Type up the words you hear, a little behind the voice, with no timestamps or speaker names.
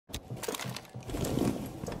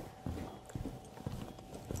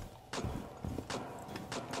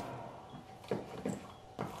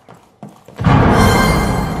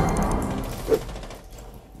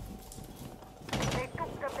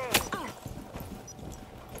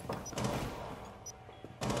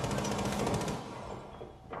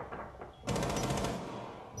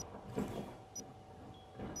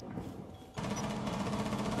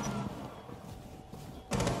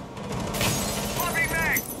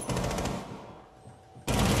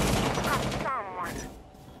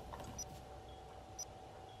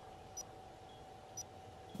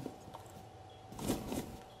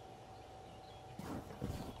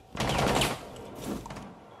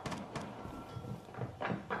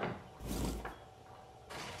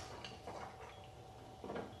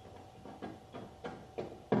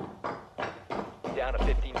down to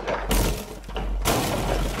 15 seconds.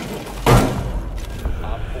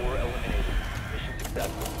 Op 4 eliminated. Mission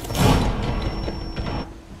successful.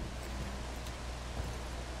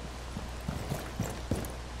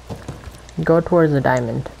 Go towards the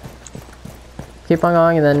diamond. Keep on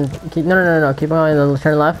going and then keep no. Keep on going and then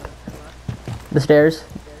turn left. The stairs.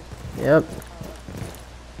 Yep.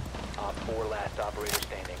 Op 4 last operator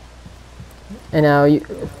standing. And now you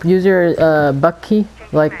use your buck key.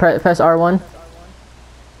 Like press R1.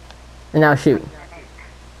 And now shoot.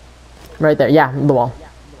 Right there. Yeah, the wall.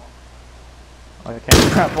 Okay,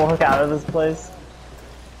 crap, walk out of this place.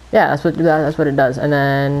 Yeah, that's what it does. And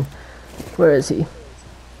then where is he?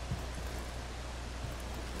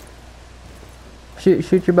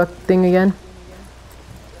 Shoot your buck thing again.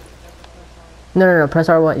 No. Press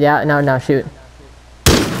R1. Yeah, now shoot.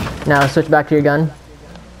 Now switch back to your gun.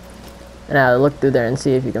 And now look through there and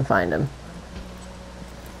see if you can find him.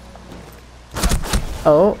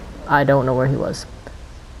 Oh, I don't know where he was.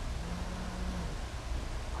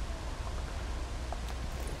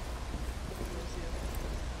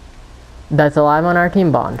 That's alive on our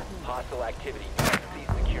team, Bond. Hostile activity. Cease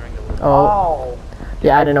securing the room. Oh.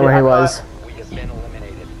 Yeah, I didn't know where he was. We have been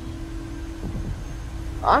eliminated.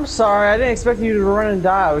 I'm sorry, I didn't expect you to run and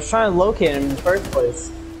die. I was trying to locate him in the first place.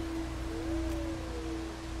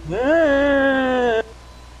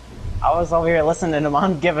 I was over here listening to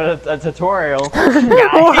Mom give it a tutorial. What?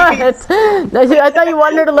 I thought you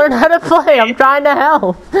wanted to learn how to play. I'm trying to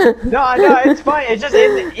help. No, it's fine. It's just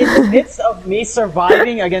in the midst of me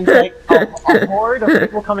surviving against like a horde of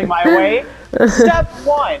people coming my way. Step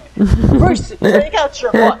 1: first, take out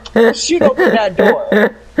your buck, shoot open that door,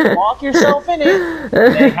 walk yourself in it,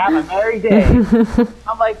 and then have a merry day.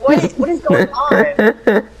 I'm like, what is going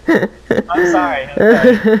on? I'm sorry.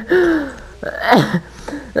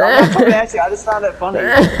 Actually, I just found it funny.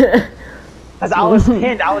 Cause I was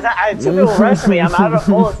pinned. I had two people rushing me. I'm out of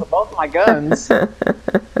bullets with both of my guns. And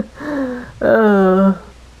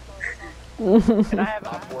I have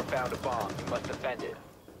Op 4 found a bomb. You must defend it.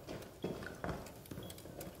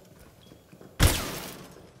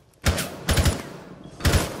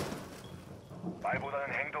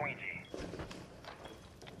 말보다는 행동이지.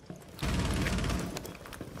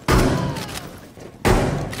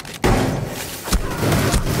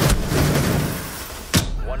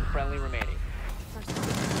 One friendly remaining.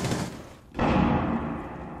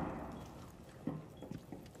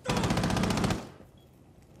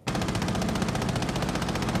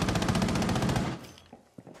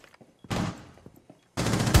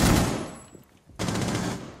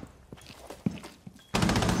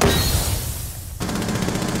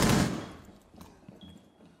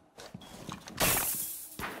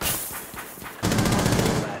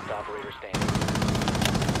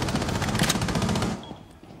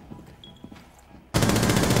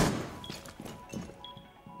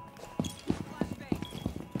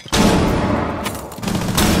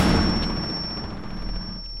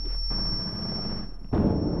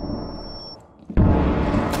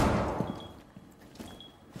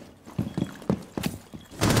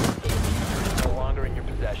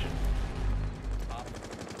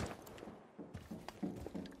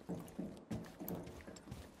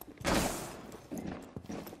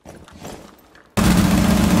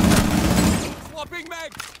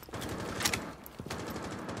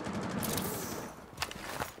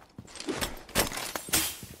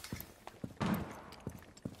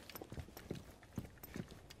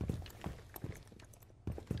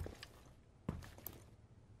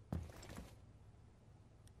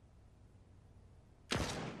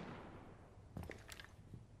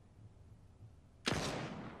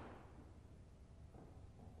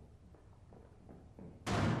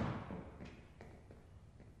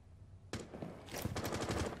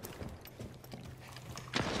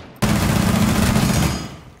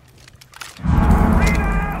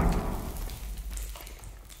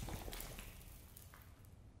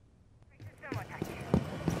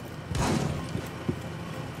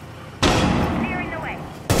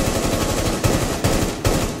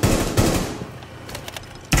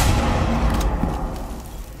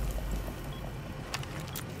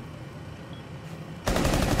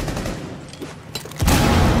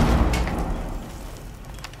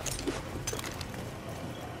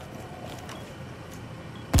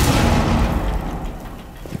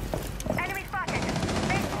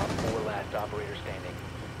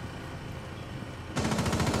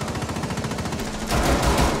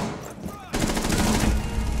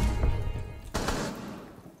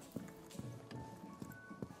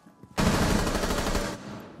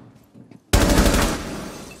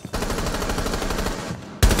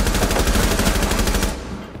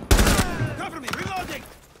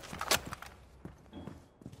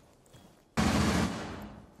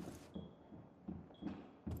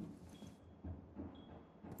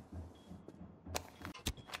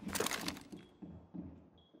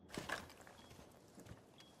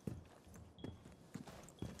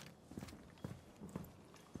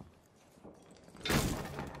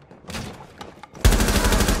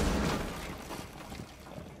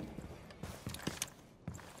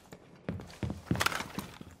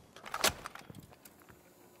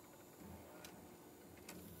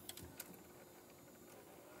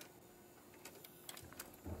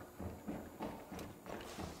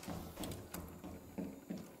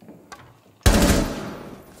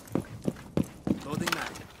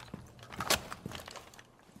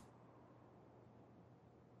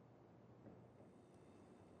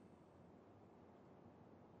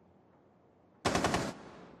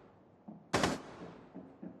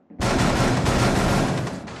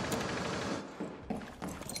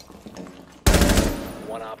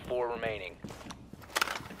 4 remaining.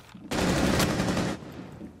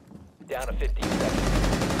 Down to 15 seconds.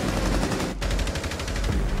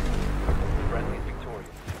 Friendly's victorious.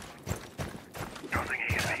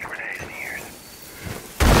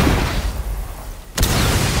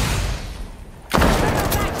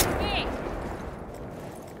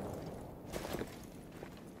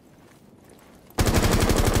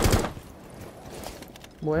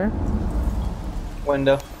 Where?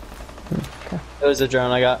 Window. Okay. It was a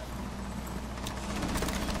drone I got.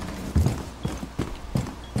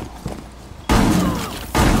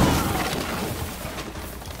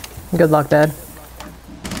 Good luck, Dad.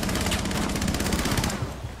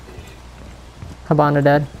 Habana,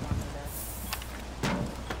 Dad.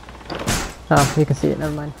 Oh, you can see it.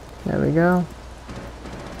 Never mind. There we go.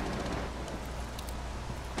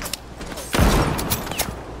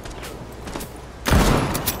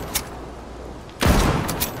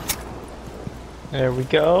 There we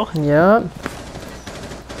go. Yep.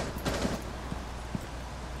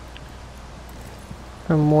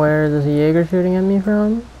 From where is the Jaeger shooting at me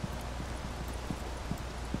from?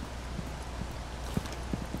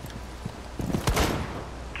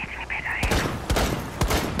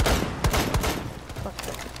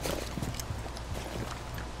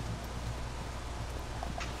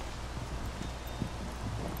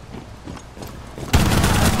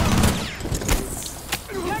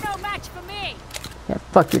 You're no match for me. Yeah,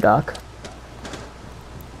 fuck you, Doc.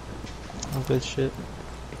 Oh, good shit.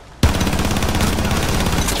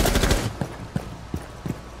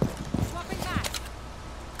 Swapping back.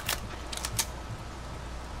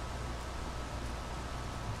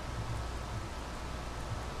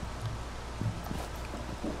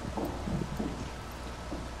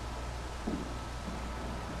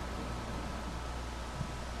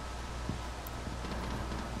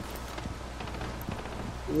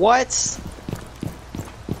 What?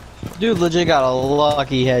 Dude legit got a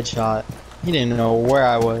lucky headshot. He didn't know where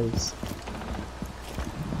I was.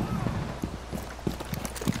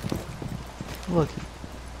 Look.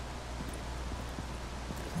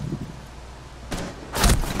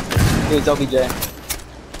 Dude, it's OBJ.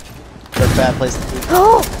 That's a bad place to be.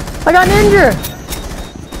 Oh! I got ninja!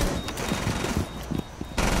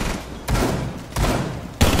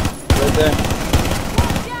 Right there.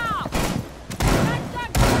 Down. Hands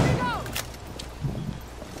up. Reload.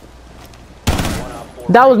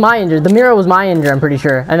 That was my injury. The mirror was my injury, I'm pretty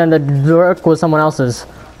sure. And then the Zurk was someone else's.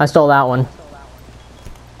 I stole that one.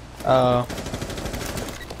 Oh.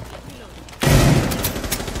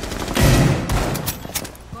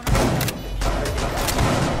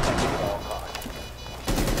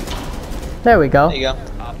 There we go. There you go.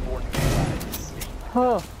 Op 4 neutralized.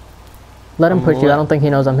 Oh. Let him push you. I don't think he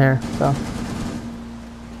knows I'm here, so.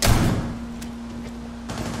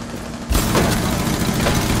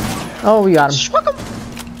 Oh, we got him.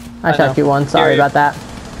 I shot you once. Sorry Carrier. about that.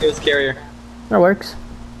 It was carrier. That works.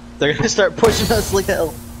 They're gonna start pushing us like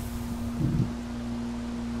hell.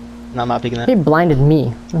 No, I'm not picking that. He blinded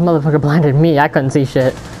me. This motherfucker blinded me. I couldn't see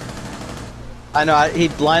shit. I know, he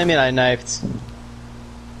blinded me and I knifed.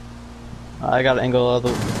 I got an angle all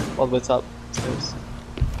the way top stairs.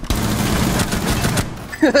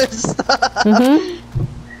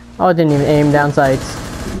 Oh, I didn't even aim down sights.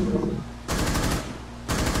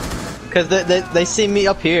 Cause they see me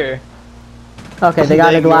up here. Okay, they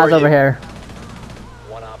got They a glass ignore over you. here.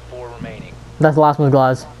 1 Op 4 remaining. That's the last one's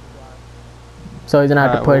glass. So he's gonna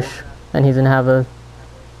have to Alright, push, and he's gonna have a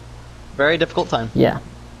Very difficult time. yeah.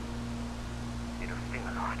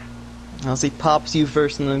 I'll see pops you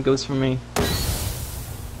first and then goes for me.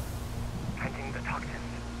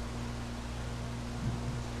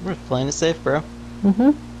 We're playing it safe, bro.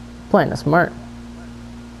 Playing it smart.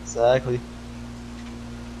 Exactly.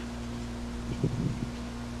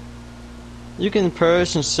 You can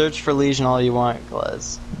purge and search for Legion all you want,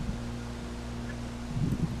 Glaz.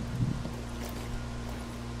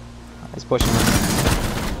 He's pushing me.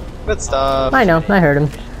 Good stuff. I know. I heard him.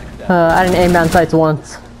 I didn't aim down sights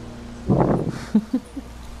once.